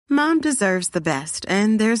Mom deserves the best,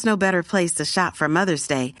 and there's no better place to shop for Mother's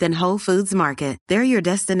Day than Whole Foods Market. They're your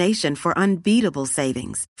destination for unbeatable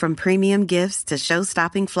savings, from premium gifts to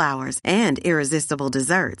show-stopping flowers and irresistible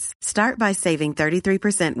desserts. Start by saving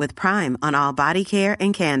 33% with Prime on all body care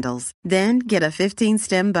and candles. Then get a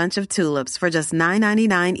 15-stem bunch of tulips for just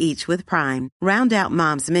 $9.99 each with Prime. Round out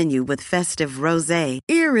Mom's menu with festive rosé,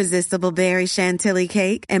 irresistible berry chantilly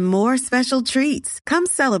cake, and more special treats. Come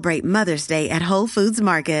celebrate Mother's Day at Whole Foods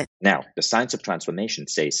Market. Now, the science of transformation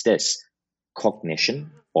says this: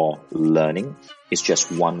 cognition or learning is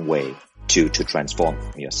just one way to transform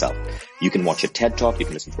yourself. You can watch a TED Talk, you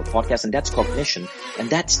can listen to a podcast, and that's cognition, and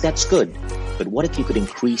that's good. But what if you could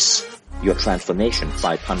increase your transformation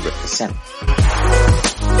 500%?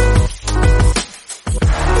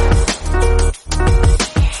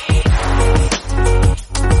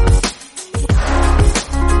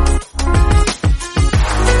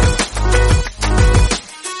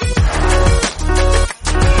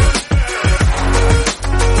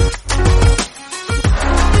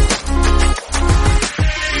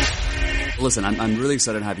 Listen, I'm really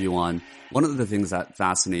excited to have you on. One of the things that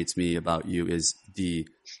fascinates me about you is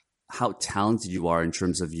how talented you are in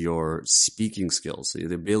terms of your speaking skills,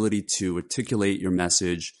 the ability to articulate your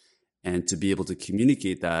message and to be able to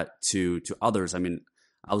communicate that to others. I mean,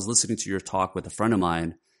 I was listening to your talk with a friend of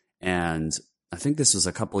mine, and I think this was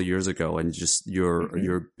a couple of years ago, and just your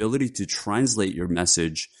ability to translate your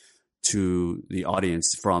message to the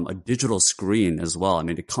audience from a digital screen as well. I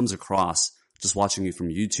mean, it comes across just watching you from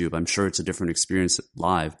YouTube. I'm sure it's a different experience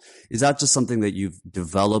live. Is that just something that you've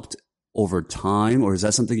developed over time, or is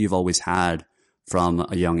that something you've always had from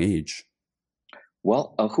a young age?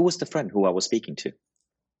 Well, who was the friend who I was speaking to?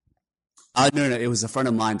 No, it was a friend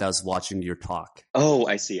of mine that was watching your talk. Oh,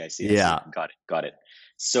 I see. Yeah. Got it.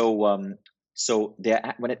 So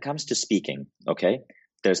there, when it comes to speaking, okay,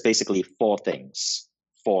 there's basically four things.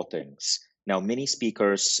 Now, many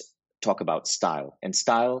speakers talk about style, and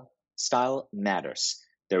style matters.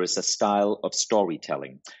 There is a style of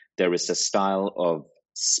storytelling. There is a style of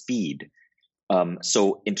speed.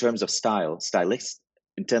 So in terms of stylistic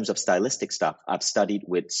stuff, I've studied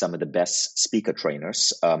with some of the best speaker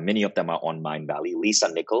trainers. Many of them are on Mindvalley.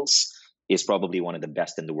 Lisa Nichols is probably one of the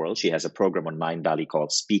best in the world. She has a program on Mindvalley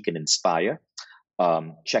called Speak and Inspire.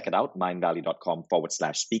 Check it out,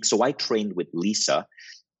 mindvalley.com/speak. So I trained with Lisa,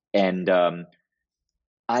 and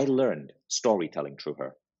I learned storytelling through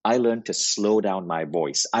her. I learned to slow down my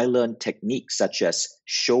voice. I learned techniques such as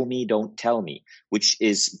show me, don't tell me, which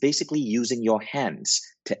is basically using your hands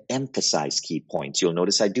to emphasize key points. You'll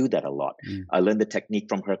notice I do that a lot. I learned the technique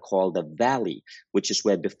from her called the valley, which is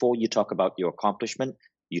where before you talk about your accomplishment,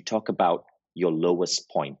 you talk about your lowest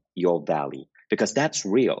point, your valley, because that's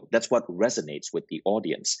real. That's what resonates with the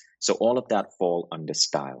audience. So all of that fall under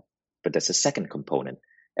style. But there's a second component,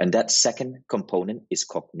 and that second component is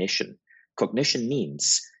cognition. Cognition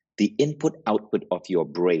means the input-output of your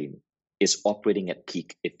brain is operating at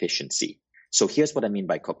peak efficiency. So here's what I mean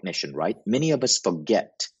by cognition, right? Many of us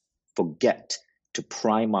forget to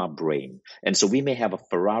prime our brain. And so we may have a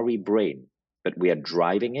Ferrari brain, but we are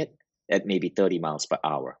driving it at maybe 30 miles per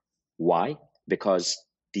hour. Why? Because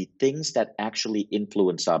the things that actually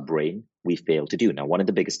influence our brain, we fail to do. Now, one of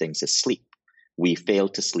the biggest things is sleep. We fail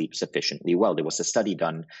to sleep sufficiently well. There was a study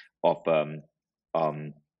done on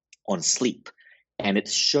sleep, and it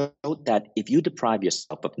showed that if you deprive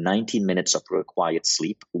yourself of 19 minutes of required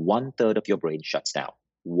sleep, 1/3 of your brain shuts down.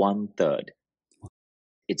 1/3.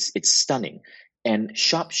 It's stunning. And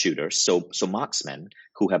sharpshooters, so marksmen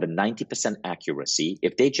who have a 90% accuracy,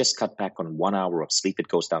 if they just cut back on 1 hour of sleep, it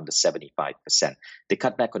goes down to 75%. They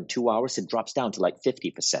cut back on 2 hours, it drops down to like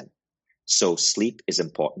 50%. So sleep is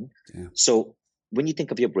important. Yeah. So when you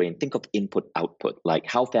think of your brain, think of input output, like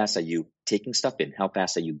how fast are you taking stuff in? How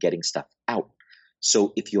fast are you getting stuff out?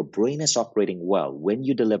 So if your brain is operating well, when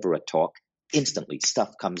you deliver a talk, instantly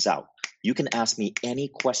stuff comes out. You can ask me any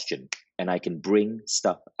question and I can bring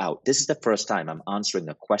stuff out. This is the first time I'm answering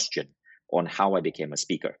a question on how I became a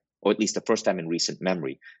speaker, or at least the first time in recent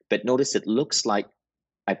memory. But notice it looks like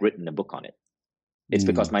I've written a book on it. It's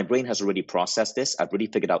because my brain has already processed this. I've already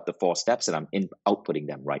figured out the 4 steps and I'm outputting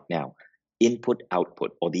them right now. Input,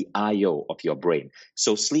 output, or the I/O of your brain.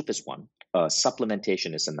 So sleep is one,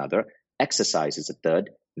 supplementation is another, exercise is a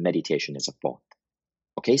third, meditation is a fourth.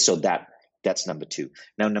 Okay, so that's number 2.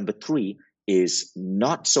 Now, number 3 is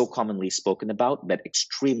not so commonly spoken about, but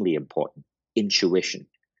extremely important, intuition.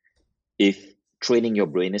 If training your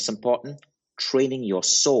brain is important, training your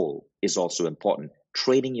soul is also important.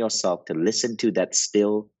 Training yourself to listen to that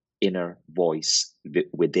still inner voice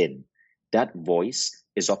within. That voice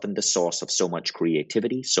is often the source of so much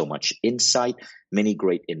creativity, so much insight. Many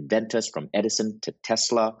great inventors from Edison to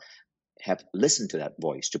Tesla have listened to that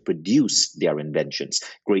voice to produce their inventions.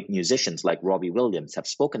 Great musicians like Robbie Williams have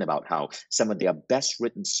spoken about how some of their best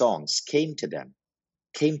written songs came to them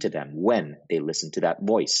when they listened to that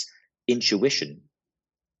voice. Intuition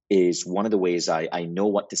is one of the ways I know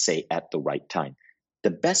what to say at the right time.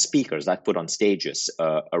 The best speakers I've put on stages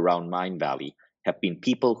around Mindvalley have been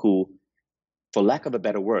people who, for lack of a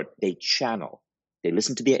better word, they channel. They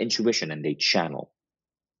listen to their intuition and they channel.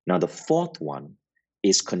 Now, the fourth one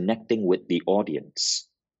is connecting with the audience.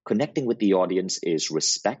 Connecting with the audience is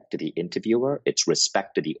respect to the interviewer. It's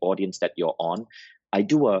respect to the audience that you're on. I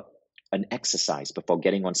do an exercise before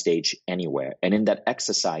getting on stage anywhere. And in that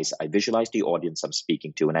exercise, I visualize the audience I'm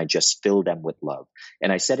speaking to, and I just fill them with love.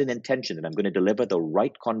 And I set an intention that I'm going to deliver the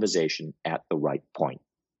right conversation at the right point.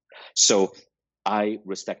 So I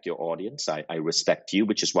respect your audience. I respect you,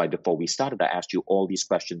 which is why before we started, I asked you all these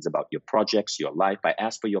questions about your projects, your life. I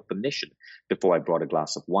asked for your permission before I brought a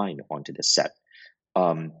glass of wine onto the set.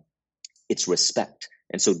 It's respect.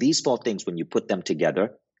 And so these four things, when you put them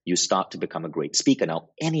together, you start to become a great speaker. Now,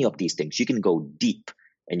 any of these things, you can go deep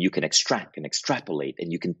and you can extract and extrapolate,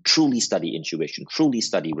 and you can truly study intuition, truly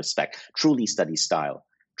study respect, truly study style,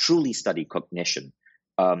 truly study cognition.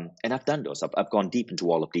 And I've done those. I've gone deep into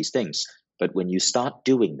all of these things. But when you start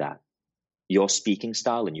doing that, your speaking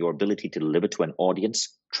style and your ability to deliver to an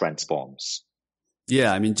audience transforms.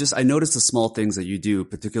 Yeah, I mean, I noticed the small things that you do,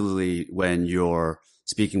 particularly when you're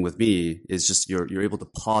speaking with me, is just you're able to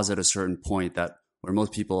pause at a certain point that where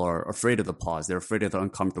most people are afraid of the pause. They're afraid of the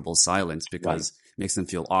uncomfortable silence because it makes them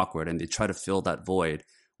feel awkward, and they try to fill that void.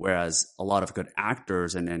 Whereas a lot of good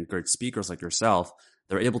actors and great speakers like yourself,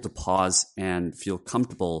 they're able to pause and feel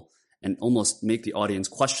comfortable and almost make the audience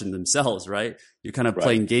question themselves, right? You're kind of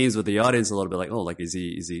playing games with the audience a little bit, like, oh, like, is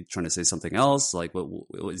he trying to say something else? Like,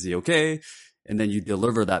 what is he okay? And then you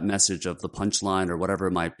deliver that message of the punchline or whatever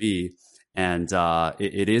it might be. And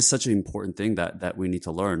it is such an important thing that we need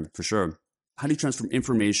to learn for sure. How do you transform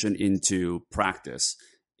information into practice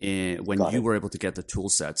when you were able to get the tool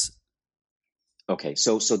sets? Okay,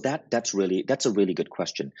 so that's a really good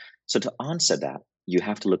question. So to answer that, you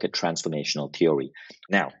have to look at transformational theory.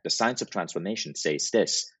 Now, the science of transformation says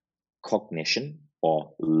this: cognition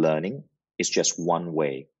or learning is just one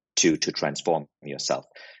way to transform yourself.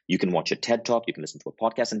 You can watch a TED Talk, you can listen to a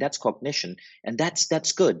podcast, and that's cognition, and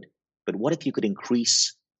that's good. But what if you could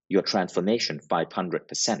increase your transformation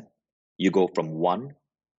 500%? You go from 1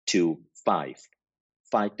 to 5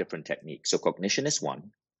 different techniques. So cognition is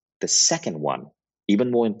one. The second one,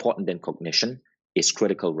 even more important than cognition, is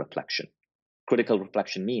critical reflection. Critical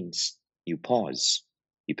reflection means you pause,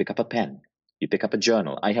 you pick up a pen, you pick up a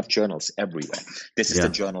journal. I have journals everywhere. This is the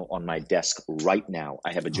journal on my desk right now.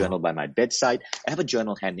 I have a journal by my bedside. I have a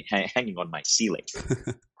journal hanging on my ceiling.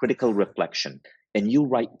 Critical reflection. And you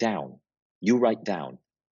write down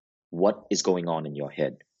what is going on in your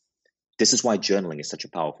head. This is why journaling is such a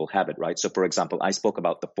powerful habit, right? So for example, I spoke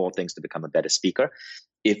about the 4 things to become a better speaker.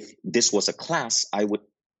 If this was a class, I would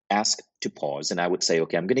ask to pause and I would say,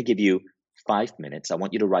 okay, I'm going to give you 5 minutes. I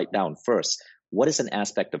want you to write down first, what is an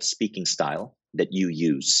aspect of speaking style that you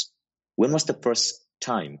use? When was the first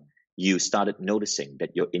time you started noticing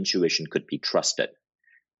that your intuition could be trusted?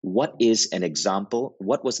 What was an example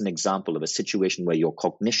of a situation where your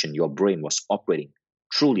cognition, your brain was operating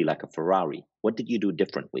truly like a Ferrari? What did you do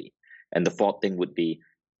differently? And the 4th thing would be,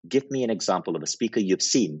 give me an example of a speaker you've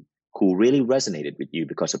seen who really resonated with you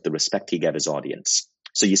because of the respect he gave his audience.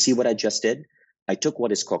 So you see what I just did? I took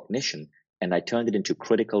what is cognition and I turned it into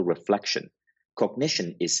critical reflection.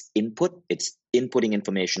 Cognition is input. It's inputting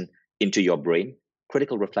information into your brain.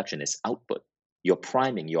 Critical reflection is output. You're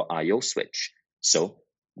priming your I/O switch. So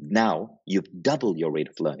now you've doubled your rate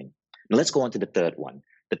of learning. Now let's go on to the third one.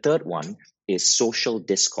 The third one is social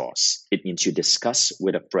discourse. It means you discuss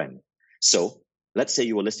with a friend. So let's say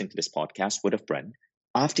you were listening to this podcast with a friend.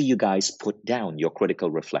 After you guys put down your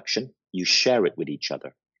critical reflection, you share it with each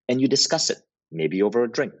other and you discuss it, maybe over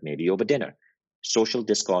a drink, maybe over dinner. Social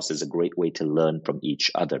discourse is a great way to learn from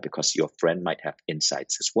each other because your friend might have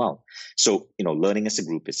insights as well. So, learning as a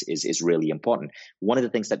group is really important. One of the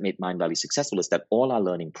things that made Mindvalley successful is that all our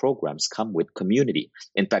learning programs come with community.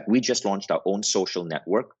 In fact, we just launched our own social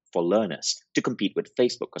network for learners to compete with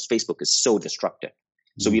Facebook because Facebook is so destructive.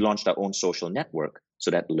 So we launched our own social network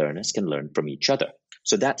so that learners can learn from each other.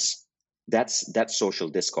 So that's social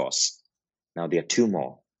discourse. Now there are 2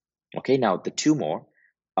 more. Okay, now the 2 more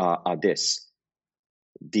are this.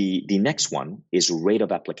 The next one is rate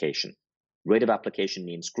of application. Rate of application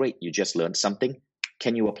means, great, you just learned something.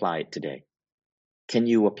 Can you apply it today? Can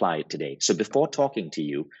you apply it today? So before talking to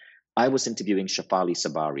you, I was interviewing Shafali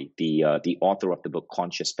Sabari, the author of the book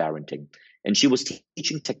Conscious Parenting, and she was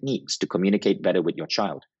teaching techniques to communicate better with your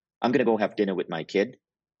child. I'm going to go have dinner with my kid.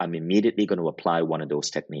 I'm immediately going to apply one of those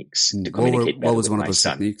techniques to communicate better with my son. What was one of those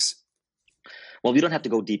techniques? Well, we don't have to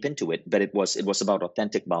go deep into it, but it was about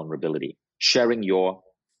authentic vulnerability, sharing your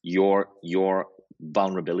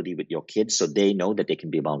vulnerability with your kids so they know that they can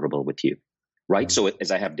be vulnerable with you. Right. So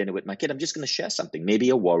as I have dinner with my kid, I'm just going to share something, maybe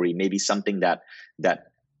a worry, maybe something that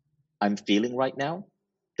I'm feeling right now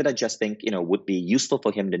that I just think, would be useful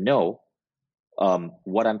for him to know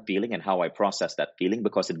what I'm feeling and how I process that feeling,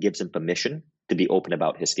 because it gives him permission to be open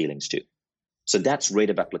about his feelings too. So that's rate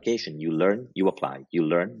of application. You learn, you apply, you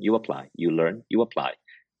learn, you apply, you learn, you apply.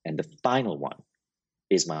 And the final one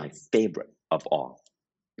is my favorite of all.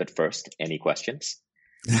 But first, any questions?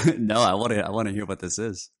 No, I want to hear what this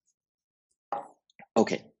is.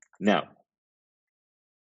 Okay. Now,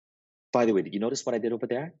 by the way, did you notice what I did over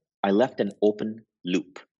there? I left an open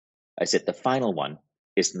loop. I said the final one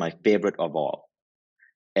is my favorite of all.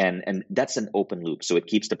 And that's an open loop. So it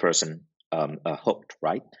keeps the person hooked,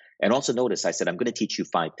 right? And also notice I said, I'm going to teach you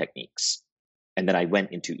 5 techniques. And then I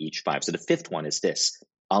went into each 5. So the 5th one is this,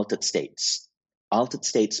 altered states. Altered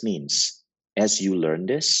states means as you learn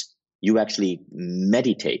this, you actually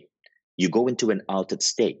meditate. You go into an altered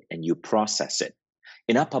state and you process it.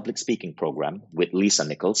 In our public speaking program with Lisa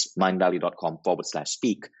Nichols,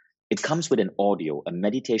 mindvalley.com/speak, it comes with an audio, a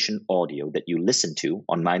meditation audio that you listen to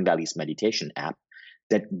on Mindvalley's meditation app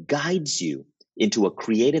that guides you into a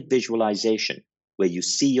creative visualization where you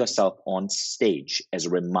see yourself on stage as a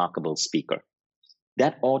remarkable speaker.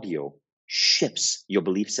 That audio shifts your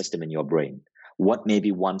belief system in your brain. What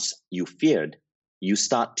maybe once you feared, you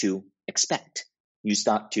start to expect. You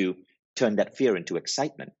start to turn that fear into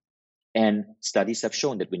excitement. And studies have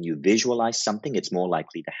shown that when you visualize something, it's more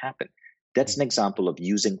likely to happen. That's an example of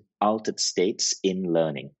using altered states in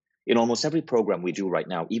learning. In almost every program we do right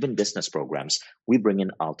now, even business programs, we bring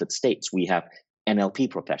in altered states. We have NLP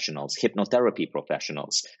professionals, hypnotherapy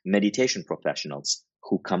professionals, meditation professionals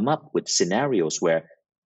who come up with scenarios where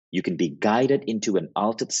you can be guided into an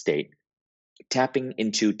altered state, tapping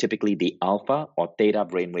into typically the alpha or theta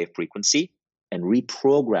brainwave frequency, and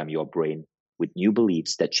reprogram your brain with new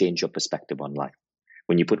beliefs that change your perspective on life.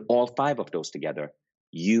 When you put all 5 of those together,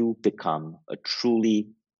 you become a truly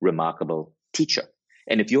remarkable teacher.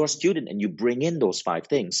 And if you're a student and you bring in those 5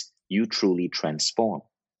 things, you truly transform.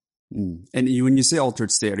 And when you say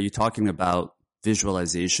altered state, are you talking about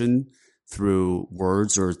visualization through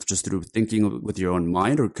words or just through thinking with your own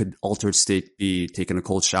mind? Or could altered state be taking a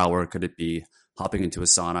cold shower? Could it be hopping into a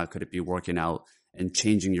sauna? Could it be working out and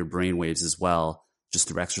changing your brain waves as well, just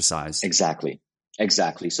through exercise? Exactly.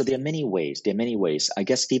 So there are many ways. I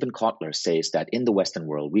guess Stephen Kotler says that in the Western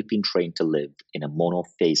world, we've been trained to live in a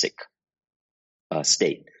monophasic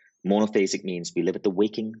state. Monophasic means we live at the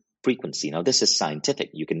waking frequency. Now, this is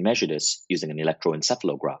scientific. You can measure this using an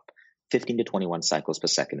electroencephalograph. 15 to 21 cycles per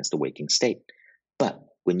second is the waking state. But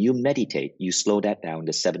when you meditate, you slow that down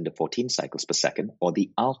to 7 to 14 cycles per second, or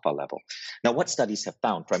the alpha level. Now, what studies have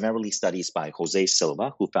found, primarily studies by Jose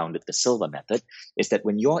Silva, who founded the Silva method, is that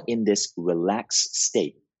when you're in this relaxed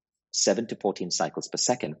state, 7 to 14 cycles per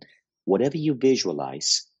second, whatever you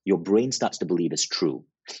visualize, your brain starts to believe is true.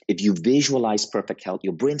 If you visualize perfect health,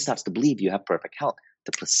 your brain starts to believe you have perfect health.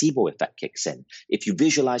 The placebo effect kicks in. If you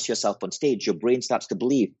visualize yourself on stage, your brain starts to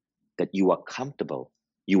believe that you are comfortable.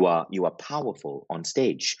 You are powerful on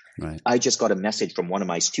stage. Right. I just got a message from one of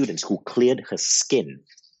my students who cleared her skin,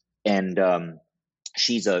 and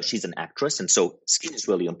she's an actress, and so skin is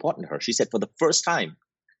really important to her. She said for the first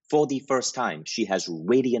time, she has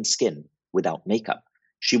radiant skin without makeup.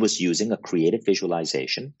 She was using a creative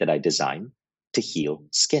visualization that I designed to heal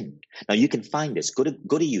skin. Now you can find this. Go to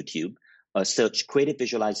YouTube, search creative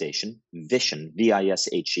visualization, Vishen,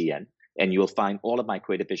 Vishen, and you'll find all of my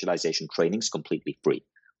creative visualization trainings completely free,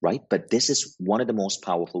 right? But this is one of the most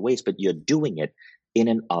powerful ways, but you're doing it in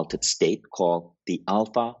an altered state called the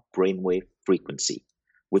alpha brainwave frequency,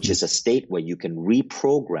 which is a state where you can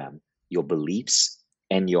reprogram your beliefs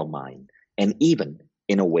and your mind, and even,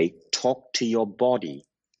 in a way, talk to your body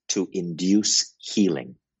to induce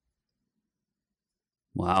healing.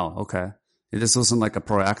 Wow. Okay. This wasn't like a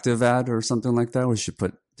proactive ad or something like that, where you should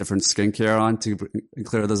put different skincare on to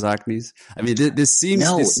clear those acnes. I mean, this seems.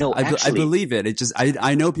 I believe it. It just.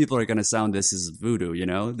 I know people are going to sound this is voodoo.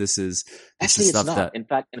 This is stuff it's not. In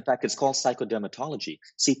fact, it's called psychodermatology.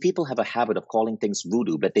 See, people have a habit of calling things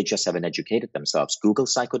voodoo, but they just haven't educated themselves. Google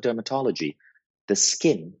psychodermatology. The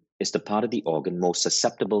skin is the part of the organ most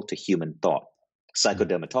susceptible to human thought.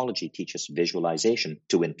 Psychodermatology teaches visualization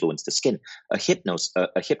to influence the skin. A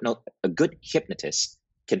good hypnotist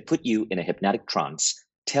can put you in a hypnotic trance,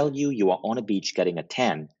 tell you are on a beach getting a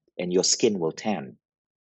tan, and your skin will tan.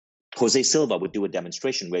 Jose Silva would do a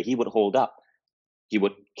demonstration where he would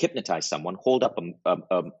hypnotize someone, hold up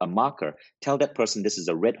a marker, tell that person this is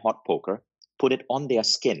a red hot poker, put it on their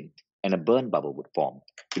skin, and a burn bubble would form.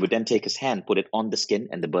 He would then take his hand, put it on the skin,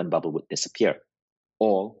 and the burn bubble would disappear.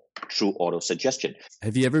 All through auto-suggestion.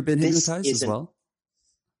 Have you ever been hypnotized as well?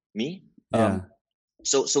 Me? Yeah.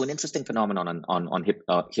 So an interesting phenomenon on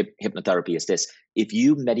hypnotherapy is this. If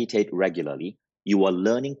you meditate regularly, you are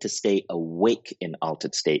learning to stay awake in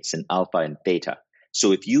altered states, in alpha and theta.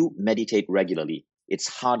 So if you meditate regularly, it's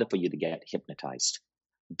harder for you to get hypnotized.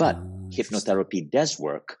 But hypnotherapy does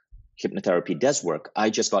work. I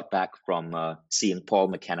just got back from seeing Paul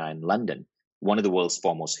McKenna in London, one of the world's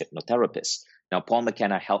foremost hypnotherapists. Now, Paul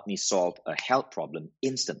McKenna helped me solve a health problem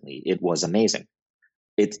instantly. It was amazing.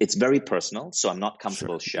 It's very personal, so I'm not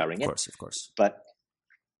comfortable sharing it. Of course. But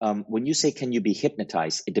when you say, can you be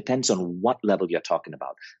hypnotized? It depends on what level you're talking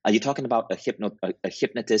about. Are you talking about a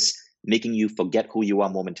hypnotist making you forget who you are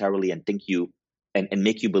momentarily and think you and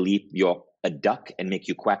make you believe you're a duck and make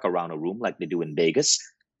you quack around a room like they do in Vegas?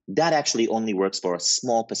 That actually only works for a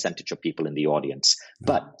small percentage of people in the audience.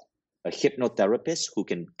 But a hypnotherapist who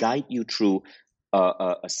can guide you through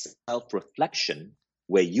a self-reflection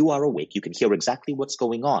where you are awake, you can hear exactly what's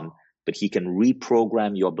going on, but he can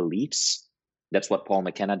reprogram your beliefs. That's what Paul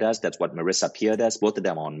McKenna does. That's what Marissa Peer does. Both of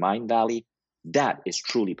them are on Mindvalley. That is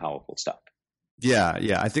truly powerful stuff. Yeah.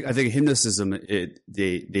 I think hypnotism,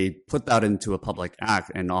 they put that into a public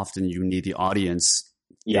act, and often you need the audience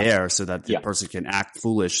there so that the person can act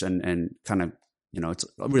foolish and kind of, it's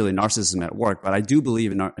really narcissism at work. But I do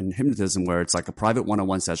believe in hypnotism where it's like a private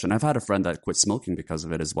one-on-one session. I've had a friend that quit smoking because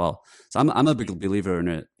of it as well. So I'm a big believer in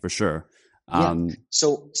it for sure.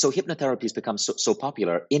 So hypnotherapy has become so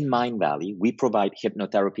popular. In Mindvalley, we provide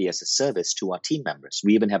hypnotherapy as a service to our team members.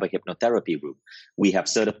 We even have a hypnotherapy room. We have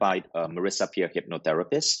certified Marissa Peer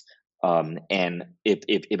hypnotherapists. And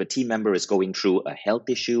if a team member is going through a health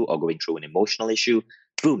issue or going through an emotional issue,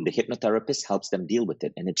 boom, the hypnotherapist helps them deal with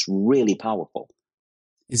it. And it's really powerful.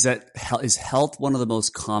 Is health one of the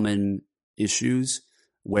most common issues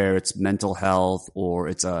where it's mental health or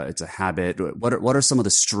it's a habit? What are some of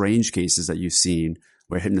the strange cases that you've seen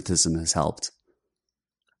where hypnotism has helped?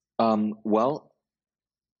 Well,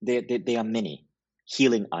 there are many.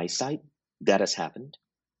 Healing eyesight, that has happened.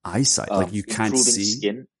 Eyesight, like you can't see?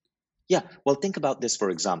 Skin. Yeah. Well, think about this, for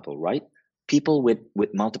example, right? People with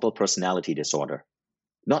multiple personality disorder.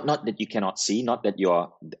 Not that you cannot see, not that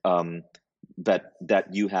you're that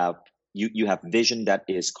you have vision that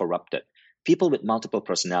is corrupted. People with multiple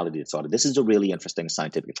personality disorder, this is a really interesting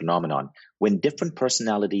scientific phenomenon. When different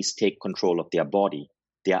personalities take control of their body,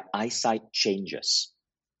 their eyesight changes.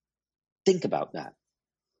 Think about that.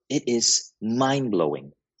 It is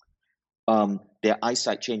mind-blowing. Their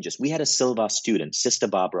eyesight changes. We had a Silva student, Sister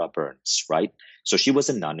Barbara Burns, right? So she was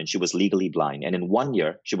a nun and she was legally blind. And in 1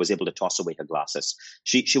 year, she was able to toss away her glasses.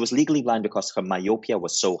 She was legally blind because her myopia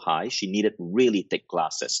was so high, she needed really thick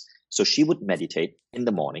glasses. So she would meditate in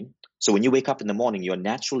the morning. So when you wake up in the morning, you're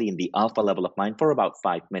naturally in the alpha level of mind for about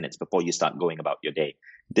 5 minutes before you start going about your day.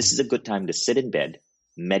 This is a good time to sit in bed,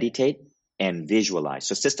 meditate, and visualize.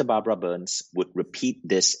 So Sister Barbara Burns would repeat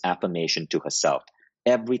this affirmation to herself.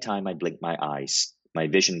 Every time I blink my eyes, my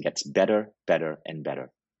vision gets better, better, and better.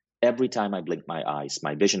 Every time I blink my eyes,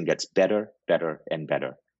 my vision gets better, better, and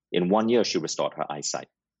better. In 1 year, she restored her eyesight.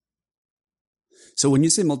 So when you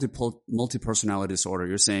say multi-personality disorder,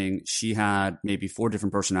 you're saying she had maybe 4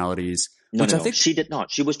 different personalities. No, I think she did not.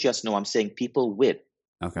 She was just, I'm saying people with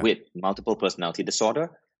multiple personality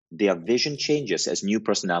disorder, their vision changes as new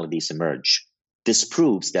personalities emerge. This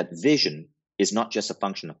proves that vision is not just a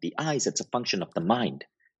function of the eyes, it's a function of the mind.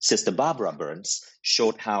 Sister Barbara Burns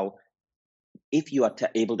showed how if you are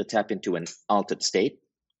able to tap into an altered state,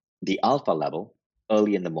 the alpha level,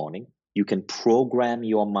 early in the morning, you can program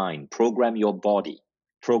your mind, program your body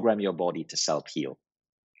to self-heal.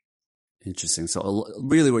 Interesting. So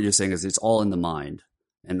really what you're saying is it's all in the mind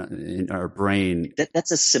and in our brain.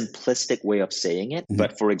 That's a simplistic way of saying it. Mm-hmm.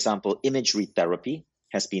 But for example, imagery therapy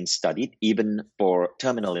has been studied even for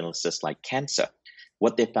terminal illnesses like cancer.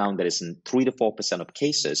 What they found that is in 3 to 4% of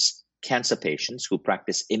cases, cancer patients who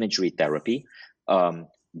practice imagery therapy, 3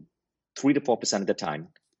 to 4% of the time,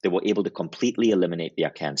 they were able to completely eliminate their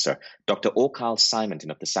cancer. Dr. O. Carl Simonton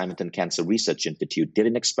of the Simonton Cancer Research Institute did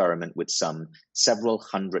an experiment with several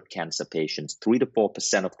hundred cancer patients. 3 to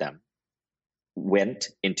 4% of them went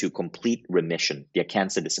into complete remission. Their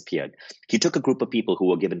cancer disappeared. He took a group of people who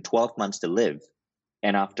were given 12 months to live,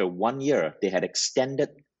 and after 1 year, they had extended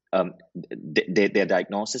their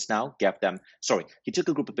diagnosis now. He took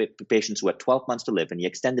a group of patients who had 12 months to live, and he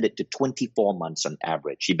extended it to 24 months on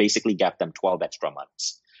average. He basically gave them 12 extra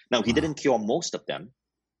months. Now, he didn't cure most of them.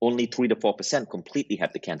 Only 3 to 4% completely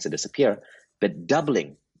had the cancer disappear, but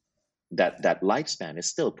doubling that lifespan is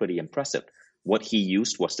still pretty impressive. What he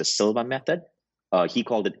used was the Silva method. He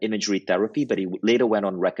called it imagery therapy, but he later went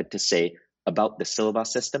on record to say about the Silva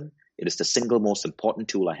system, it is the single most important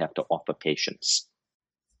tool I have to offer patients.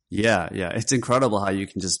 Yeah. It's incredible how you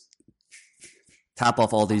can just tap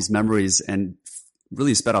off all these memories and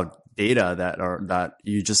really spit out data that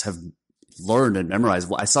you just have learned and memorized.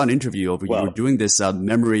 Well, I saw an interview of you were doing this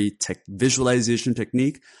memory visualization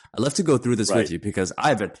technique. I'd love to go through this with you because I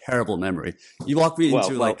have a terrible memory. You walk me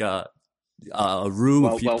into like a room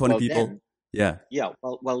of 20 people. Yeah.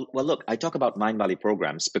 Well, look, I talk about Mindvalley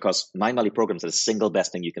programs because Mindvalley programs are the single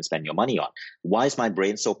best thing you can spend your money on. Why is my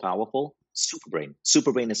brain so powerful? Superbrain.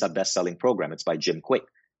 Superbrain is our best-selling program. It's by Jim Quick.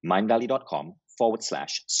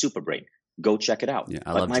 Mindvalley.com/Superbrain. Go check it out. Yeah,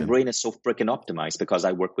 but my brain is so freaking optimized because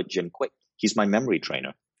I work with Jim Quick. He's my memory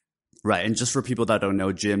trainer. Right. And just for people that don't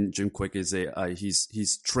know, Jim Quick is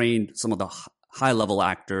he's trained some of the high-level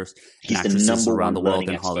actors and actresses around the world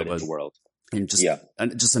in Hollywood. And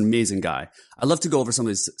just an amazing guy. I'd love to go over some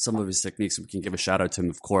of his techniques. We can give a shout out to him,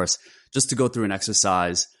 of course, just to go through an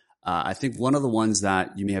exercise. I think one of the ones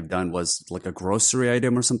that you may have done was like a grocery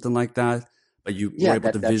item or something like that. But you were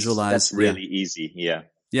able to visualize. That's really easy. Yeah.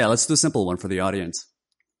 Yeah. Let's do a simple one for the audience.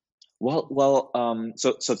 So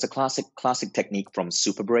it's a classic technique from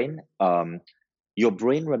Superbrain. Your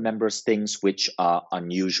brain remembers things which are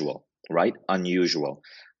unusual, right? Unusual.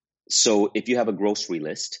 So if you have a grocery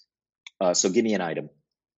list, so give me an item.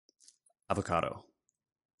 Avocado.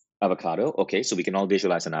 Okay, so we can all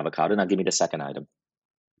visualize an avocado. Now give me the second item.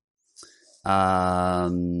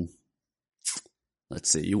 Let's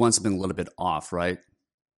see. You want something a little bit off, right?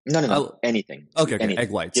 No. Anything. Okay. Anything. Egg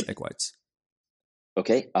whites.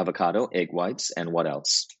 Okay, avocado, egg whites, and what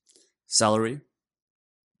else? Celery.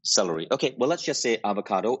 Okay, well, let's just say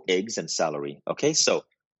avocado, eggs, and celery. Okay, so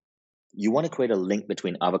you want to create a link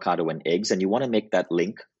between avocado and eggs, and you want to make that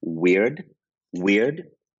link weird,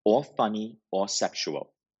 or funny, or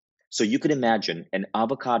sexual. So you could imagine an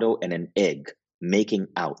avocado and an egg making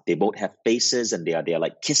out. They both have faces, and they are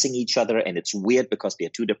like kissing each other, and it's weird because they are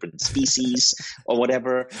two different species or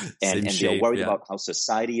whatever, and they're worried about how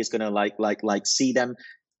society is gonna like see them,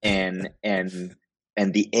 and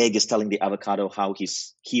the egg is telling the avocado how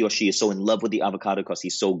he or she is so in love with the avocado because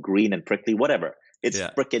he's so green and prickly, whatever. It's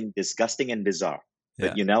freaking disgusting and bizarre.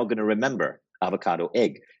 But you're now gonna remember avocado,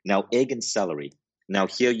 egg. Now egg and celery. Now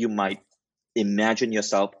here you might imagine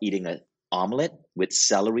yourself eating an omelet with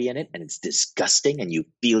celery in it, and it's disgusting, and you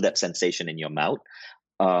feel that sensation in your mouth.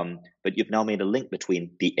 But you've now made a link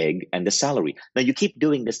between the egg and the celery. Now you keep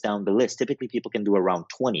doing this down the list. Typically people can do around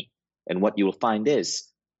 20. And what you will find is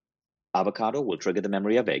avocado will trigger the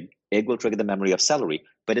memory of egg will trigger the memory of celery,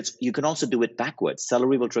 but you can also do it backwards.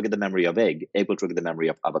 Celery will trigger the memory of egg will trigger the memory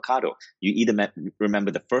of avocado. You either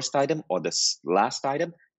remember the first item or the last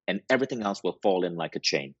item, and everything else will fall in like a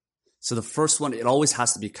chain. So the first one, it always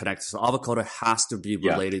has to be connected. So avocado has to be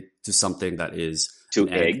related to something that is to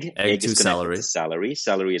egg to celery. To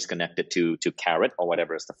celery is connected to carrot or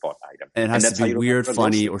whatever is the fourth item. And it has to be weird,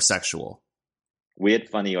 funny, or sexual. Weird,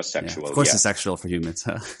 funny, or sexual. Of course, it's sexual for humans.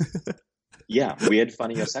 Yeah, weird,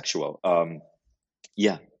 funny, or sexual.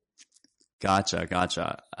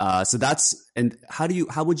 Gotcha. So and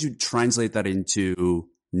how would you translate that into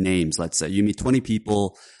names? Let's say you meet 20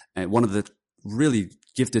 people, and one of the really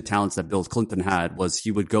gifted talents that Bill Clinton had was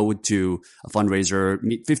he would go to a fundraiser,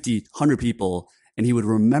 meet 50, 100 people, and he would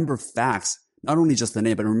remember facts, not only just the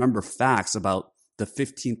name, but remember facts about the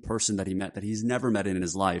 15th person that he met that he's never met in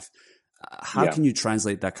his life. How can you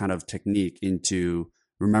translate that kind of technique into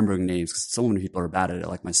remembering names? Because so many people are bad at it,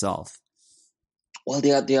 like myself. Well,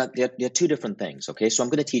 there are two different things. Okay, so I'm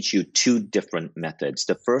going to teach you two different methods.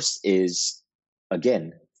 The first is,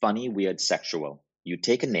 again, funny, weird, sexual. You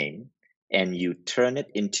take a name and you turn it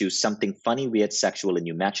into something funny, weird, sexual, and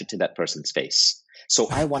you match it to that person's face. So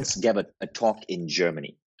I once gave a talk in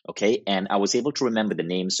Germany, okay, and I was able to remember the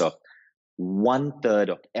names of 1/3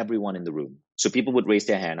 of everyone in the room. So people would raise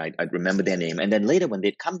their hand, I'd remember their name, and then later when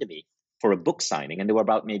they'd come to me for a book signing, and there were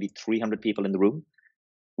about maybe 300 people in the room,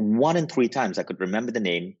 1 in 3 times I could remember the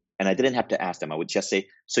name, and I didn't have to ask them. I would just say,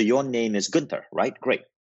 so your name is Gunther, right? Great.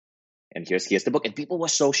 And here's the book. And people were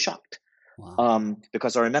so shocked. Wow.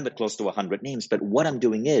 Because I remembered close to 100 names. But what I'm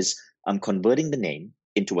doing is I'm converting the name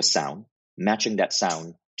into a sound, matching that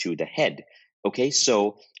sound to the head. Okay,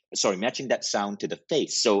 so sorry, matching that sound to the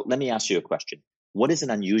face. So let me ask you a question. What is an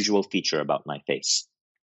unusual feature about my face?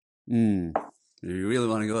 You really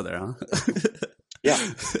want to go there, huh? Yeah.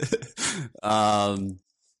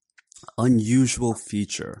 Unusual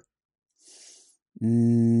feature.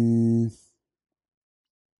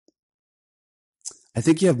 I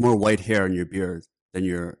think you have more white hair in your beard than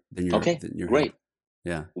your Okay, head. great.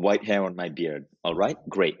 Yeah. White hair on my beard. All right,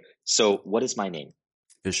 great. So what is my name?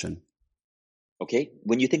 Vishen. Okay,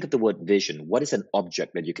 when you think of the word vision, what is an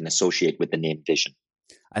object that you can associate with the name vision?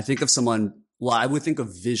 I think of someone, well, I would think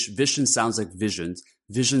of vision sounds like visions.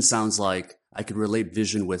 Vision sounds like I could relate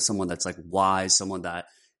vision with someone that's like wise, someone that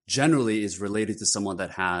generally is related to someone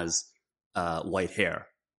that has white hair,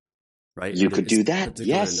 right? You could do that.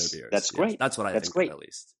 Particular in their Yes, beards. that's Yes, great. that's what I That's think great. of, at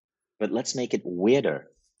least. But let's make it weirder.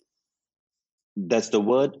 That's the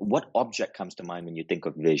word. What object comes to mind when you think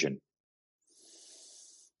of vision?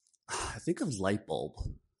 I think of light bulb.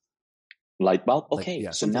 Light bulb? Like, Okay,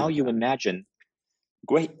 yeah, so something now like you that. imagine,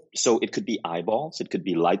 great. So it could be eyeballs, it could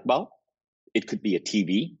be light bulb, it could be a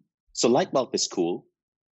TV. So light bulb is cool.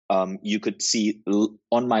 You could see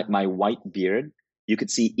on my white beard, you could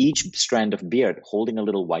see each strand of beard holding a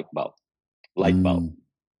little light bulb,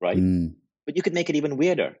 right? But you could make it even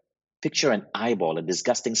weirder. Picture an eyeball, a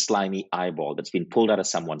disgusting, slimy eyeball that's been pulled out of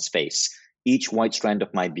someone's face. Each white strand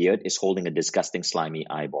of my beard is holding a disgusting, slimy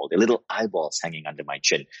eyeball. The little eyeballs hanging under my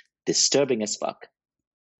chin. Disturbing as fuck.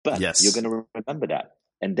 But Yes. you're going to remember that.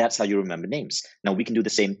 And that's how you remember names. Now, we can do the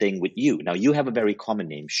same thing with you. Now, you have a very common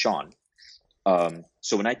name, Sean.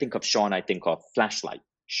 So when I think of Sean, I think of flashlight,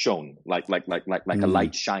 shone, like a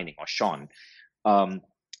light shining, or Sean.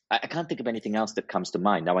 I can't think of anything else that comes to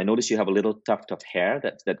mind. Now, I notice you have a little tuft of hair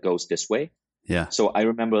that goes this way. Yeah. So I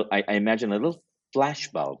remember, I imagine a little flash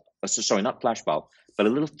bulb, sorry, not flash bulb, but a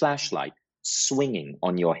little flashlight swinging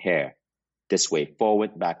on your hair this way,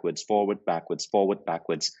 forward, backwards, forward, backwards, forward,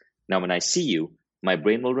 backwards. Now, when I see you, my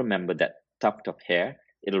brain will remember that tuft of hair.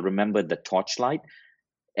 It'll remember the torchlight.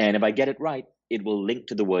 And if I get it right, it will link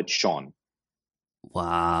to the word Sean.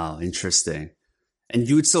 Wow, interesting. And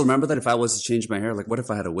you would still remember that if I was to change my hair? Like, what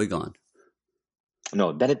if I had a wig on?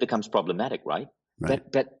 No, then it becomes problematic, right? Right.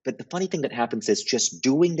 But the funny thing that happens is just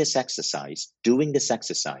doing this exercise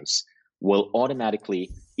will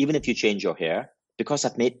automatically, even if you change your hair, because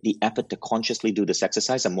I've made the effort to consciously do this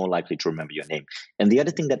exercise, I'm more likely to remember your name. And the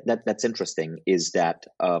other thing that's interesting is that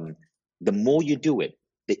the more you do it,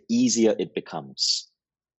 the easier it becomes.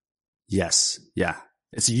 Yes. Yeah.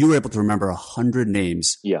 So you were able to remember 100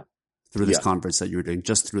 names through this conference that you were doing,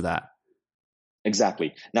 just through that.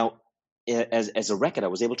 Exactly. Now, as a record, I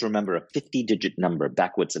was able to remember a 50-digit number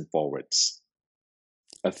backwards and forwards.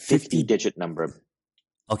 A 50-digit number.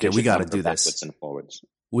 Okay, we got to do this. Backwards and forwards.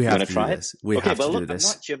 We have to do this. We have to do this.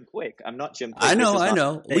 I'm not Jim Quick. I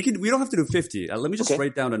know. We don't have to do 50. Let me just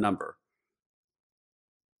write down a number.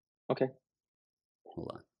 Okay.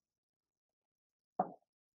 Hold on.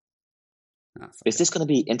 Is this going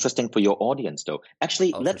to be interesting for your audience, though?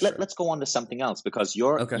 Actually, let's go on to something else, because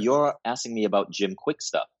you're asking me about Jim Quick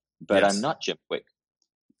stuff, but I'm not Jim Quick.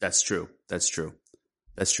 That's true.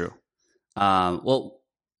 Well,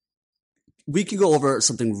 we can go over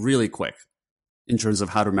something really quick in terms of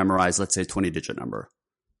how to memorize, let's say, 20-digit number.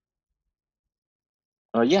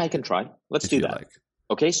 Yeah, I can try. Let's do that. Like.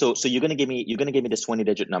 Okay, so you're gonna give me this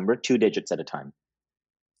 20-digit number, 2 digits at a time.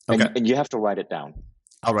 Okay, and you have to write it down.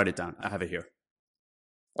 I'll write it down. I have it here.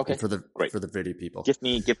 Okay, for the video people. Give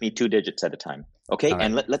me 2 digits at a time. Okay, right.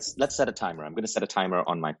 And let's set a timer. I'm going to set a timer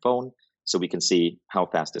on my phone so we can see how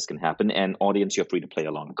fast this can happen. And audience, you're free to play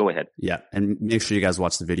along. Go ahead. Yeah, and make sure you guys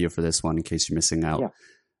watch the video for this one in case you're missing out. Yeah.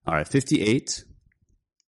 All right, 58.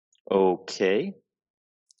 Okay.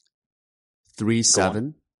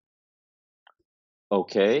 37.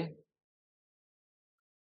 Okay.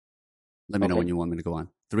 Let me know when you want me to go on.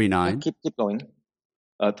 39. Keep going.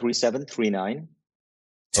 37, 39.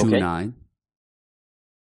 29.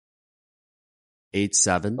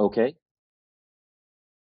 87. Okay.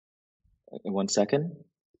 1 second.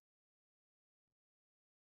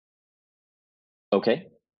 Okay.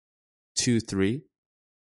 23.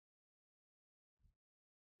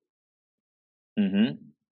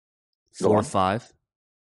 4 5.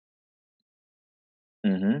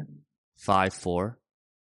 5 4.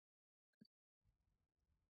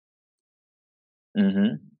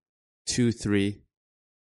 2 3.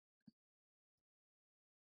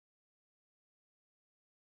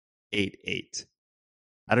 8 8.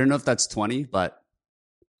 I don't know if that's 20, but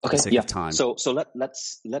okay, for the sake of time. So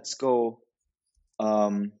let's go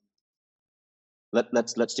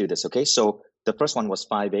Let's do this. Okay. So the first one was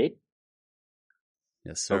 5'8".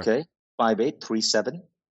 Yes, sir. Okay. 5'8", 3'7".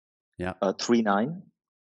 Yeah. 3'9".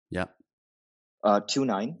 Yep.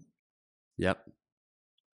 2'9". Yep.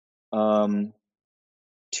 2'9",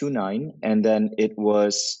 and then it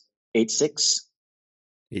was 8'6".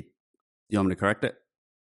 You want me to correct it?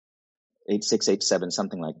 8'6", 8'7",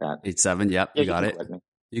 something like that. 8'7". Yep. Yeah, You got it.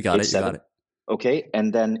 You got 8'7". it. You got it. Okay.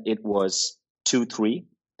 And then it was 2'3",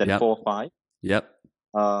 then Yep. 4'5". Yep.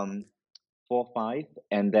 4'5",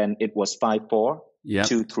 and then it was 5'4". Yep.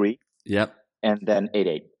 2'3". Yep. And then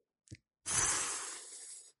 8'8".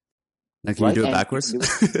 Now, can you do it backwards?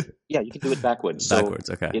 Yeah, you can do it backwards.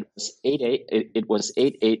 Backwards, okay. It was 8'8". It was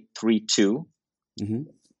 8'8", 3'2".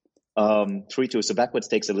 3'2". So backwards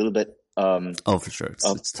takes a little bit. Oh, for sure. It's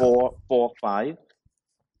 4'5".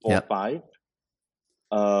 4'5".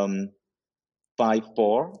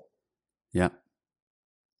 5'4". Yeah.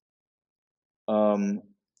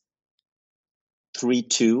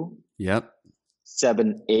 3'2". Yep.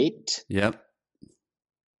 7'8". Yep.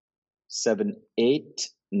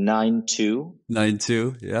 7'8". 9'2".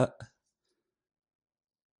 9'2". Yeah.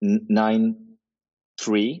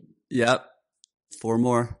 9'3". Yep. 4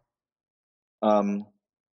 more.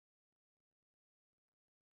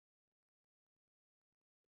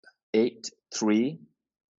 8'3".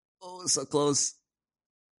 Oh, so close.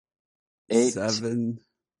 7.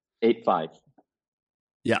 8'5".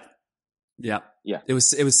 Yeah. Yeah. Yeah. It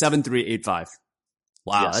was 7'3", 8'5".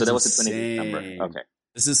 Wow. Yeah, so that was a insane. 28 number. Okay.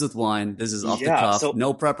 This is with wine. This is off the cuff.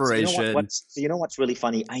 No preparation. So you know what's really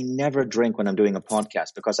funny? I never drink when I'm doing a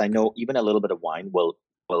podcast because I know even a little bit of wine will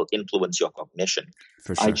influence your cognition.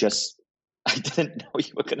 For sure. I didn't know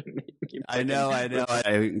you were going to make me. I know. I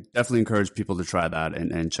definitely encourage people to try that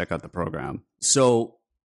and check out the program. So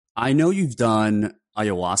I know you've done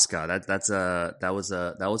ayahuasca. That was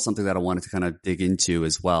something that I wanted to kind of dig into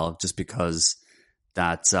as well, just because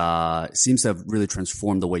that seems to have really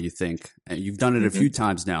transformed the way you think. And you've done it a few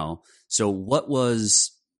times now. So what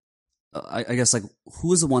was, I guess, like, who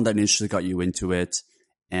was the one that initially got you into it?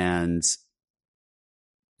 And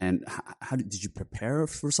how did you prepare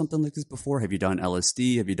for something like this before? Have you done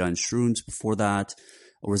LSD? Have you done shrooms before that?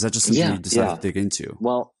 Or was that just something you decided to dig into?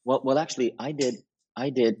 Well, actually I did,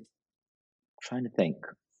 trying to think.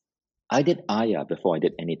 I did Aya before I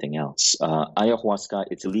did anything else. Ayahuasca,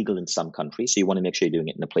 it's illegal in some countries, so you want to make sure you're doing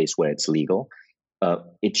it in a place where it's legal.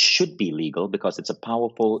 It should be legal because it's a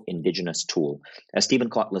powerful indigenous tool. As Stephen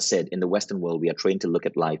Kotler said, in the Western world, we are trained to look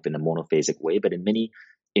at life in a monophasic way, but in many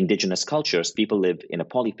indigenous cultures, people live in a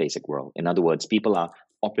polyphasic world. In other words, people are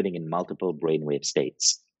operating in multiple brainwave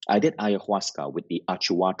states. I did ayahuasca with the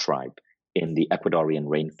Achuar tribe in the Ecuadorian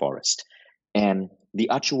rainforest. And the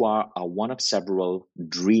Achuar are one of several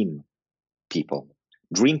dream people.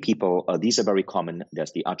 Dream people, these are very common.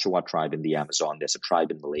 There's the Achuar tribe in the Amazon. There's a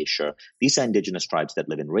tribe in Malaysia. These are indigenous tribes that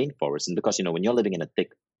live in rainforests. And because, when you're living in a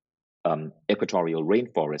thick equatorial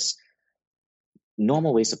rainforest,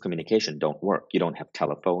 normal ways of communication don't work. You don't have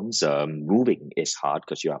telephones. Moving is hard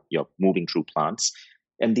because you're moving through plants.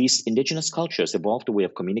 And these indigenous cultures evolved a way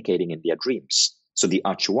of communicating in their dreams. So the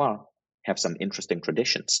Achuar have some interesting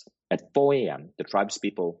traditions. At 4 a.m., the tribes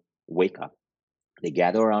people wake up. They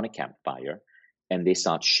gather around a campfire and they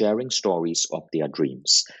start sharing stories of their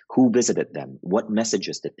dreams. Who visited them? What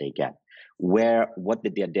messages did they get? What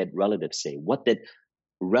did their dead relatives say? What did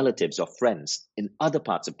relatives or friends in other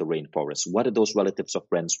parts of the rainforest, what are those relatives or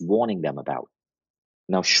friends warning them about?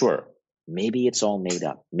 Now, sure, maybe it's all made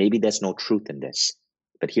up. Maybe there's no truth in this.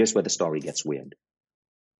 But here's where the story gets weird.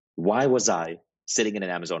 Why was I sitting in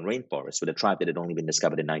an Amazon rainforest with a tribe that had only been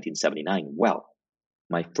discovered in 1979? Well,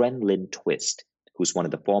 my friend Lynn Twist, who's one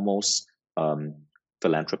of the foremost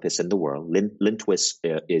philanthropists in the world. Lynn Twist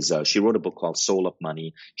she wrote a book called Soul of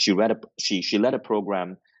Money. She led a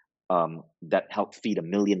program that helped feed 1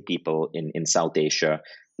 million people in South Asia.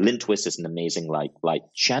 Lynn Twist is an amazing like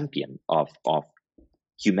champion of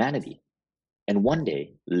humanity. And one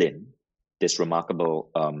day, Lynn, this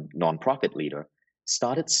remarkable nonprofit leader,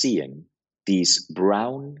 started seeing these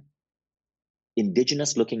brown,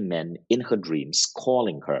 indigenous-looking men in her dreams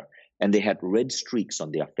calling her, and they had red streaks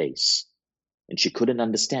on their face. And she couldn't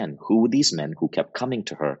understand who were these men who kept coming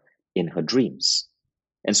to her in her dreams.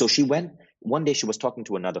 And so one day she was talking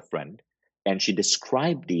to another friend, and she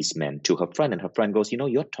described these men to her friend, and her friend goes,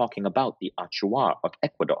 you're talking about the Achuar of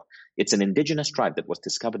Ecuador. It's an indigenous tribe that was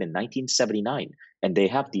discovered in 1979, and they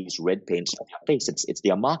have these red paints on their face. It's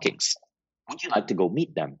their markings. Would you like to go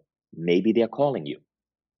meet them? Maybe they're calling you.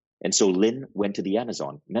 And so Lynn went to the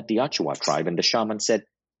Amazon, met the Achuar tribe, and the shaman said,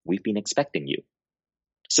 we've been expecting you.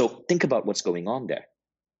 So think about what's going on there.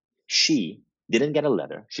 She didn't get a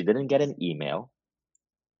letter. She didn't get an email.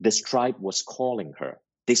 This tribe was calling her.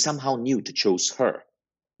 They somehow knew to choose her.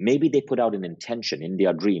 Maybe they put out an intention in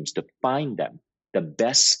their dreams to find them the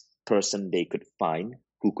best person they could find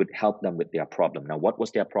who could help them with their problem. Now, what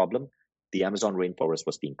was their problem? The Amazon rainforest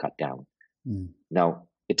was being cut down. Now,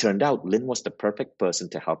 it turned out Lynn was the perfect person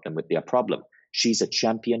to help them with their problem. She's a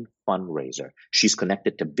champion fundraiser. She's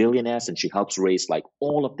connected to billionaires and she helps raise like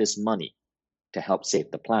all of this money to help save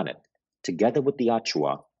the planet. Together with the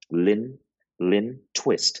Achua, Lynn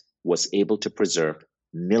Twist was able to preserve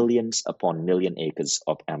millions upon million acres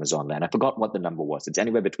of Amazon land. I forgot what the number was. It's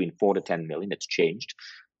anywhere between 4 to 10 million. It's changed.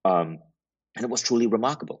 And it was truly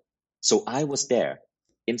remarkable. So I was there,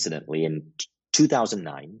 incidentally, in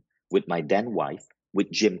 2009 with my then wife, with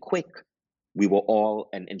Jim Quick. We were all,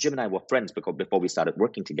 and Jim and I were friends because before we started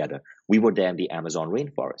working together, we were there in the Amazon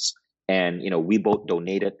rainforest. And, we both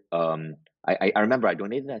donated, I remember I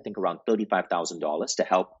donated, I think, around $35,000 to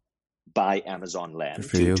help buy Amazon land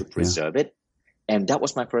to preserve it. And that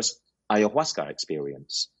was my first ayahuasca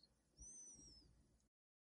experience.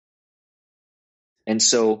 And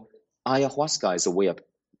so ayahuasca is a way of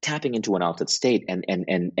tapping into an altered state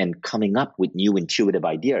and coming up with new intuitive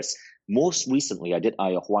ideas. Most recently, I did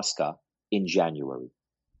ayahuasca in January.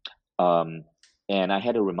 And I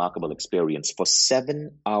had a remarkable experience. For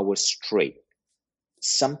 7 hours straight,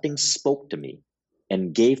 something spoke to me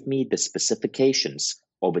and gave me the specifications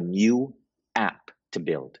of a new app to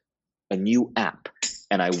build, a new app.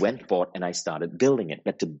 And I went forth and I started building it.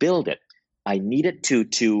 But to build it, I needed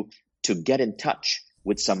to get in touch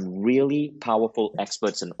with some really powerful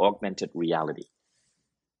experts in augmented reality.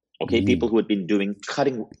 Okay, people who had been doing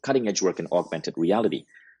cutting edge work in augmented reality.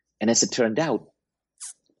 And as it turned out,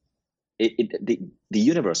 the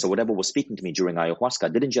universe or whatever was speaking to me during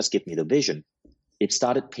ayahuasca didn't just give me the vision, it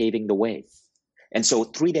started paving the way. And so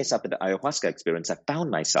 3 days after the ayahuasca experience, I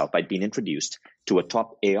found myself, I'd been introduced to a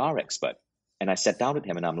top AR expert. And I sat down with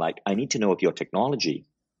him and I'm like, I need to know if your technology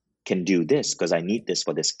can do this because I need this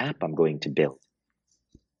for this app I'm going to build.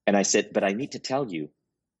 And I said, but I need to tell you,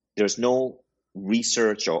 there's no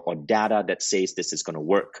research or data that says this is going to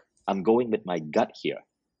work. I'm going with my gut here.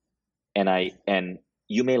 And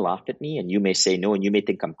you may laugh at me and you may say no, and you may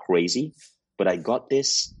think I'm crazy, but I got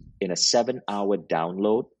this in a 7-hour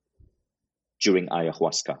download during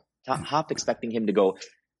ayahuasca, half expecting him to go,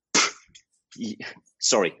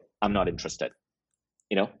 sorry, I'm not interested,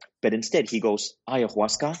 but instead he goes,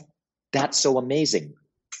 ayahuasca, that's so amazing.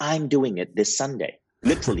 I'm doing it this Sunday.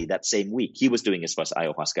 Literally that same week, he was doing his first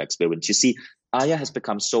ayahuasca experience. You see, Aya has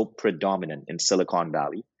become so predominant in Silicon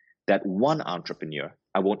Valley that one entrepreneur,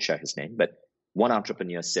 I won't share his name, but one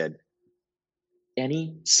entrepreneur said,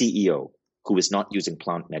 any CEO who is not using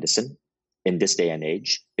plant medicine in this day and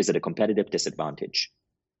age is at a competitive disadvantage.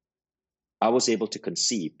 I was able to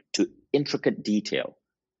conceive to intricate detail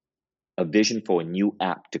a vision for a new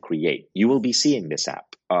app to create. You will be seeing this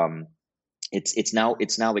app. It's now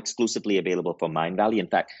exclusively available for Mindvalley. In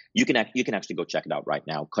fact, you can actually go check it out right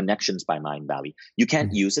now. Connections by Mindvalley. You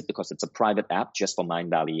can't use it because it's a private app just for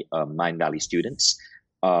Mindvalley students.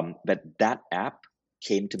 But that app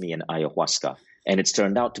came to me in ayahuasca, and it's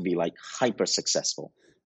turned out to be like hyper successful.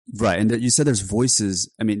 Right, and you said there's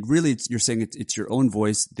voices. I mean, really, you're saying it's your own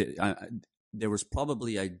voice. There was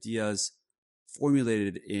probably ideas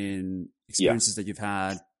formulated in experiences that you've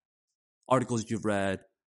had, articles you've read,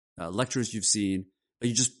 lectures you've seen, but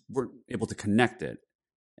you just weren't able to connect it.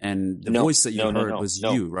 And the voice that you heard was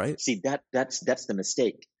you, right? See, that's the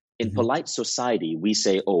mistake. In polite society, we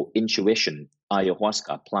say, oh, intuition,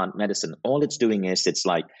 ayahuasca, plant medicine. All it's doing is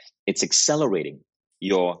it's accelerating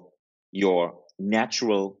your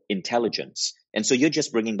natural intelligence. And so you're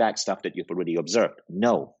just bringing back stuff that you've already observed.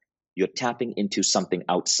 No, you're tapping into something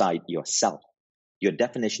outside yourself. Your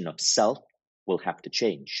definition of self will have to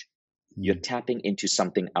change. You're tapping into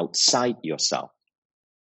something outside yourself.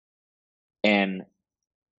 And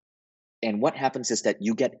what happens is that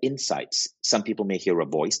you get insights. Some people may hear a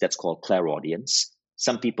voice, that's called clairaudience.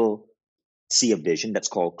 Some people see a vision, that's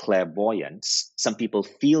called clairvoyance. Some people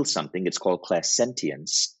feel something, it's called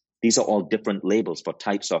clairsentience. These are all different labels for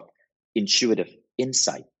types of intuitive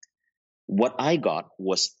insight. What I got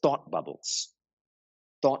was thought bubbles.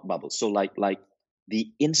 Thought bubbles. So like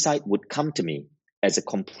the insight would come to me as a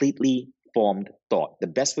completely formed thought. The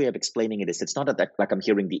best way of explaining it is it's not like I'm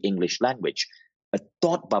hearing the English language. A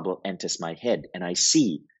thought bubble enters my head and I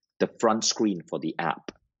see the front screen for the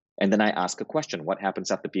app. And then I ask a question. What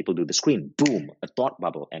happens after people do the screen? Boom, a thought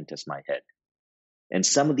bubble enters my head. And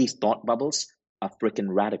some of these thought bubbles are freaking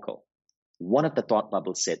radical. One of the thought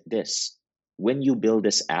bubbles said this: when you build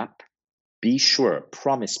this app, be sure,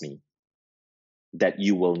 promise me that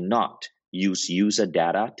you will not use user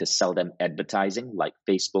data to sell them advertising like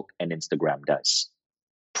Facebook and Instagram does.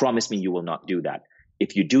 Promise me you will not do that.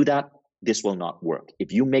 If you do that, this will not work.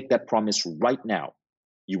 If you make that promise right now,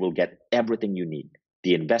 you will get everything you need.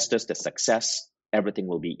 The investors, the success, everything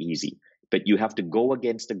will be easy. But you have to go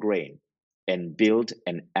against the grain and build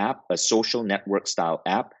an app, a social network style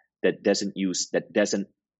app that doesn't use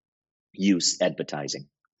advertising.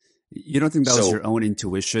 You don't think that was your own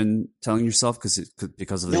intuition telling yourself because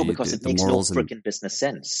of the because it makes morals no freaking business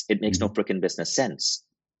sense. It makes no freaking business sense.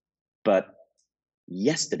 But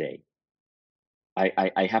yesterday,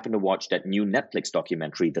 I happened to watch that new Netflix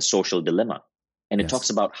documentary, The Social Dilemma, and it talks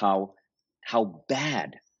about how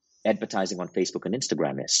bad advertising on Facebook and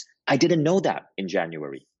Instagram is. I didn't know that in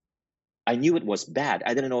January. I knew it was bad.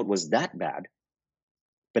 I didn't know it was that bad.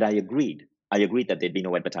 But I agreed. I agreed that there'd be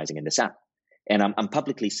no advertising in this app. And I'm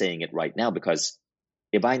publicly saying it right now, because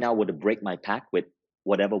if I now were to break my pact with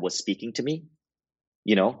whatever was speaking to me,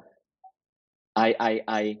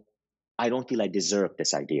 I don't feel I deserve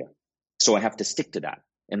this idea. So I have to stick to that.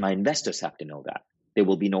 And my investors have to know that. There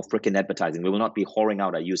will be no freaking advertising. We will not be whoring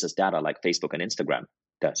out our users' data like Facebook and Instagram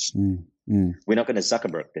does. We're not going to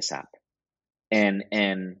Zuckerberg this app.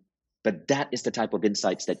 But that is the type of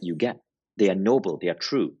insights that you get. They are noble. They are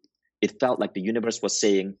true. It felt like the universe was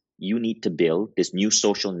saying, you need to build this new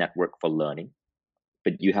social network for learning,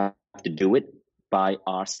 but you have to do it by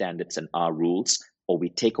our standards and our rules, or we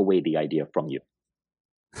take away the idea from you.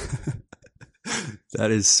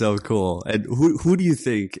 That is so cool. And who do you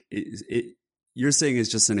think you're saying is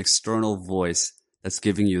just an external voice that's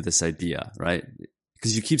giving you this idea, right?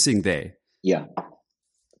 Because you keep saying they. Yeah.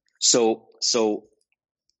 So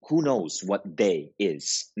who knows what they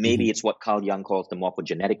is? Maybe it's what Carl Jung calls the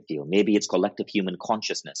morphogenetic field. Maybe it's collective human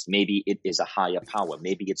consciousness. Maybe it is a higher power.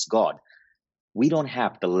 Maybe it's God. We don't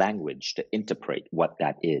have the language to interpret what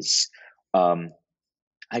that is. I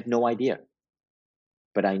have no idea.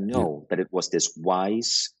 But I know that it was this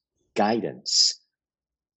wise guidance.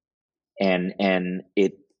 And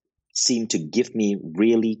it seemed to give me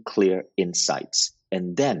really clear insights.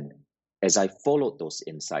 And then as I followed those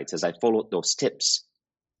insights, as I followed those tips,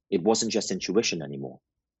 it wasn't just intuition anymore.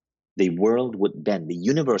 The world would bend. The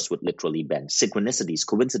universe would literally bend. Synchronicities,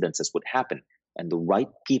 coincidences would happen. And the right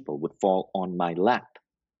people would fall on my lap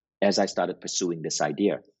as I started pursuing this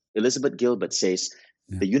idea. Elizabeth Gilbert says,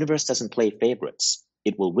 the universe doesn't play favorites.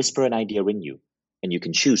 It will whisper an idea in you, and you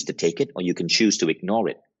can choose to take it or you can choose to ignore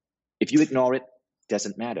it. If you ignore it,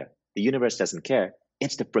 doesn't matter. The universe doesn't care.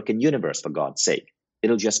 It's the frickin' universe, for God's sake.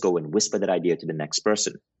 It'll just go and whisper that idea to the next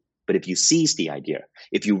person. But if you seize the idea,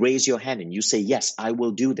 if you raise your hand and you say, yes, I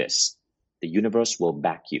will do this, the universe will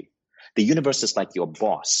back you. The universe is like your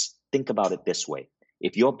boss. Think about it this way.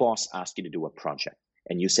 If your boss asked you to do a project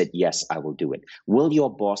and you said, yes, I will do it, will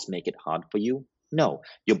your boss make it hard for you? No.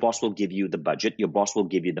 Your boss will give you the budget. Your boss will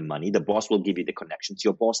give you the money. The boss will give you the connections.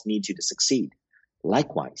 Your boss needs you to succeed.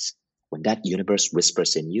 Likewise, when that universe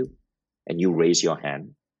whispers in you and you raise your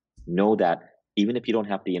hand, know that even if you don't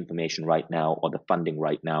have the information right now or the funding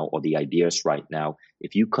right now or the ideas right now,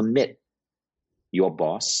 if you commit, your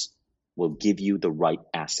boss will give you the right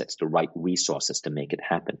assets, the right resources to make it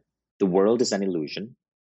happen. The world is an illusion,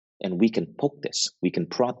 and we can poke this, we can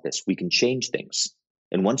prod this, we can change things.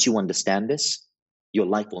 And once you understand this, your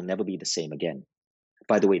life will never be the same again.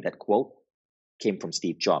 By the way, that quote came from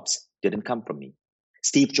Steve Jobs, didn't come from me.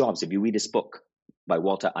 Steve Jobs, if you read his book by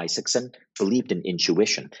Walter Isaacson, believed in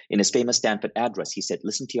intuition. In his famous Stanford address, he said,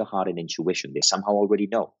 listen to your heart and intuition. They somehow already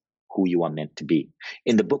know who you are meant to be.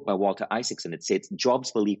 In the book by Walter Isaacson, it says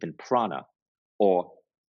Jobs' belief in prana, or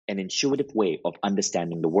an intuitive way of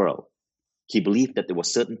understanding the world. He believed that there were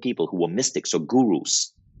certain people who were mystics or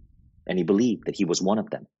gurus, and he believed that he was one of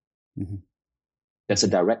them. That's a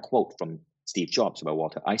direct quote from Steve Jobs by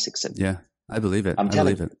Walter Isaacson. Yeah, I believe it. I'm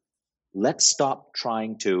telling you, let's stop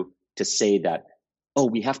trying to say that, oh,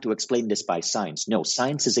 we have to explain this by science. No,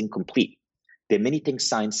 science is incomplete. There are many things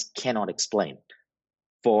science cannot explain.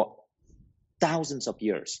 For thousands of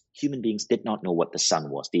years, human beings did not know what the sun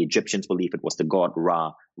was. The Egyptians believed it was the god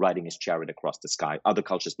Ra riding his chariot across the sky. Other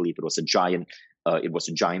cultures believe it was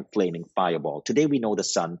a giant flaming fireball. Today we know the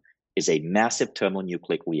sun is a massive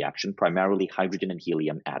thermonucleic reaction, primarily hydrogen and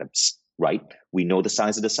helium atoms, right? We know the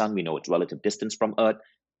size of the sun. We know its relative distance from Earth.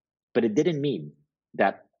 But it didn't mean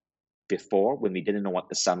that before, when we didn't know what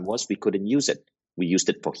the sun was, we couldn't use it. We used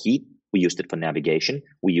it for heat. We used it for navigation.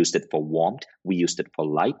 We used it for warmth. We used it for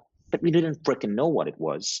light. But we didn't frickin' know what it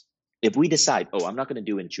was. If we decide, oh, I'm not going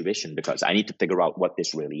to do intuition because I need to figure out what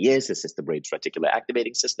this really is. Is this the brain's reticular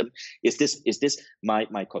activating system? Is this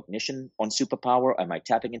my cognition on superpower? Am I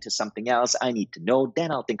tapping into something else? I need to know.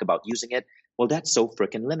 Then I'll think about using it. Well, that's so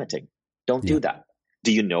freaking limiting. Don't do that.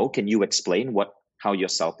 Do you know? Can you explain how your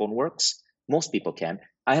cell phone works? Most people can.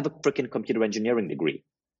 I have a freaking computer engineering degree,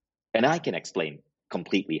 and I can explain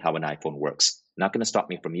completely how an iPhone works. Not going to stop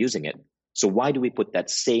me from using it. So why do we put that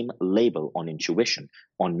same label on intuition,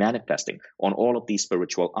 on manifesting, on all of these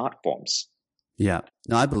spiritual art forms? Yeah,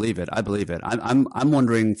 no, I believe it. I'm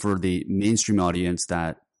wondering for the mainstream audience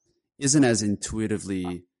that isn't as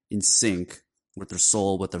intuitively in sync with their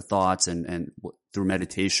soul, with their thoughts, and through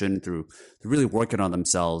meditation, through really working on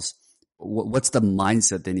themselves. What's the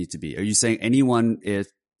mindset they need to be? Are you saying anyone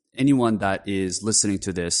that is listening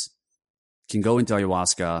to this can go into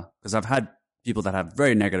ayahuasca? Because I've had people that have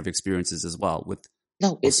very negative experiences as well.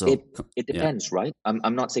 It depends, right?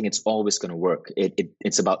 I'm not saying it's always going to work.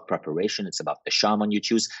 It's about preparation. It's about the shaman you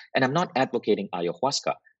choose. And I'm not advocating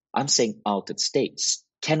ayahuasca. I'm saying altered states.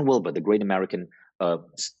 Ken Wilber, the great American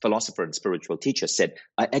philosopher and spiritual teacher, said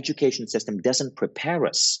our education system doesn't prepare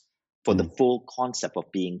us for the full concept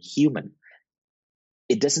of being human.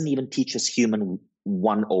 It doesn't even teach us human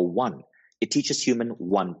 101. It teaches human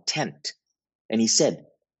 1/10. And he said,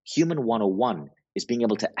 human 101 is being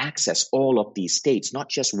able to access all of these states, not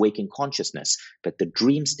just waking consciousness, but the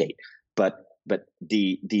dream state, but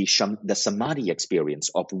the samadhi experience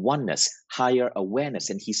of oneness, higher awareness.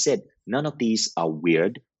 And he said, none of these are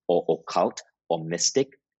weird or occult or mystic.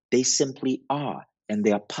 They simply are, and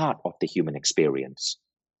they are part of the human experience.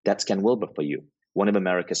 That's Ken Wilber for you, one of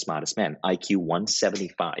America's smartest men, IQ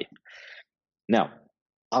 175. Now,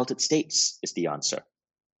 altered states is the answer.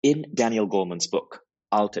 In Daniel Goleman's book,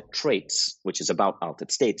 Altered Traits, which is about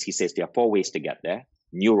altered states, he says there are 4 ways to get there.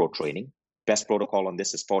 Neurotraining. Best protocol on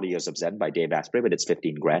this is 40 Years of Zen by Dave Asprey, but it's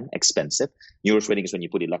 $15,000, expensive. Neurotraining is when you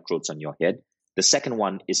put electrodes on your head. The second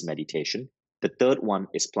one is meditation. The third one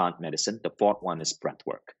is plant medicine. The fourth one is breath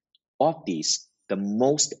work. Of these, the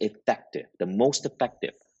most effective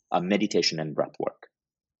are meditation and breath work.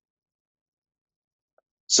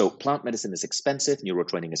 So plant medicine is expensive,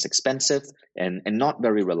 neurotraining is expensive, and not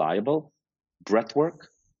very reliable. Breath work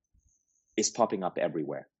is popping up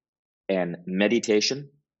everywhere. And meditation,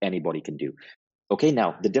 anybody can do. Okay,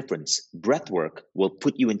 now the difference. Breath work will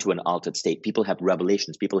put you into an altered state. People have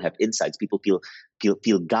revelations, people have insights, people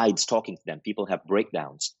feel guides talking to them, people have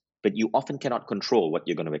breakdowns, but you often cannot control what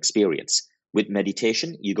you're going to experience. With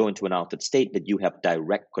meditation, you go into an altered state that you have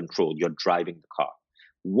direct control. You're driving the car.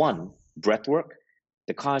 One, breath work,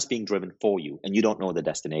 the car is being driven for you and you don't know the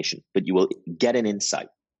destination, but you will get an insight.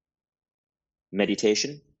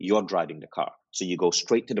 Meditation, you're driving the car. So you go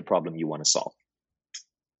straight to the problem you want to solve.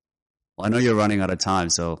 Well, I know you're running out of time,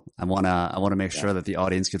 so I want to make sure that the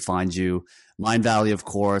audience can find you. Mindvalley, of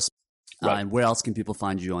course. Right. And where else can people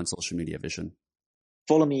find you on social media, Vishen?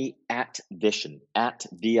 Follow me at Vishen, at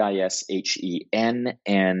Vishen,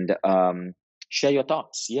 and share your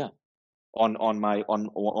thoughts. Yeah, on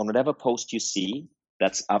whatever post you see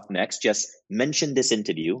that's up next. Just mention this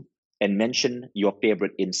interview and mention your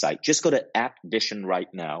favorite insight. Just go to @Vishen right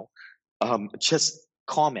now. Just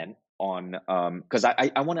comment on because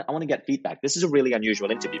I want to get feedback. This is a really unusual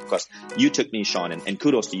interview because you took me, Sean, and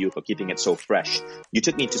kudos to you for keeping it so fresh. You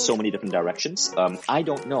took me to so many different directions. I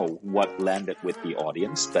don't know what landed with the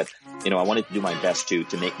audience, but I wanted to do my best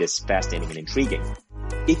to make this fascinating and intriguing.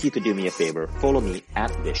 If you could do me a favor, follow me at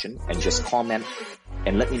Vishen and just comment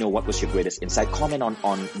and let me know what was your greatest insight. Comment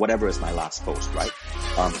on whatever is my last post, right?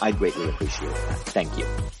 I greatly appreciate that. Thank you.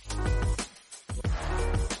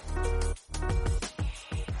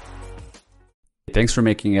 Thanks for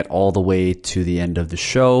making it all the way to the end of the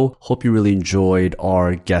show. Hope you really enjoyed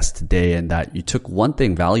our guest today and that you took one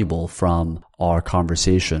thing valuable from our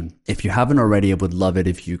conversation. If you haven't already, I would love it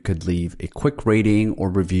if you could leave a quick rating or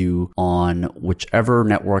review on whichever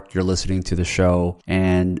network you're listening to the show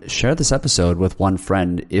and share this episode with one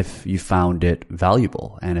friend if you found it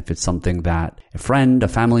valuable. And if it's something that a friend, a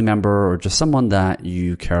family member, or just someone that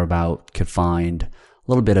you care about could find a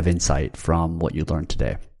little bit of insight from what you learned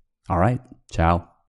today. All right. Ciao.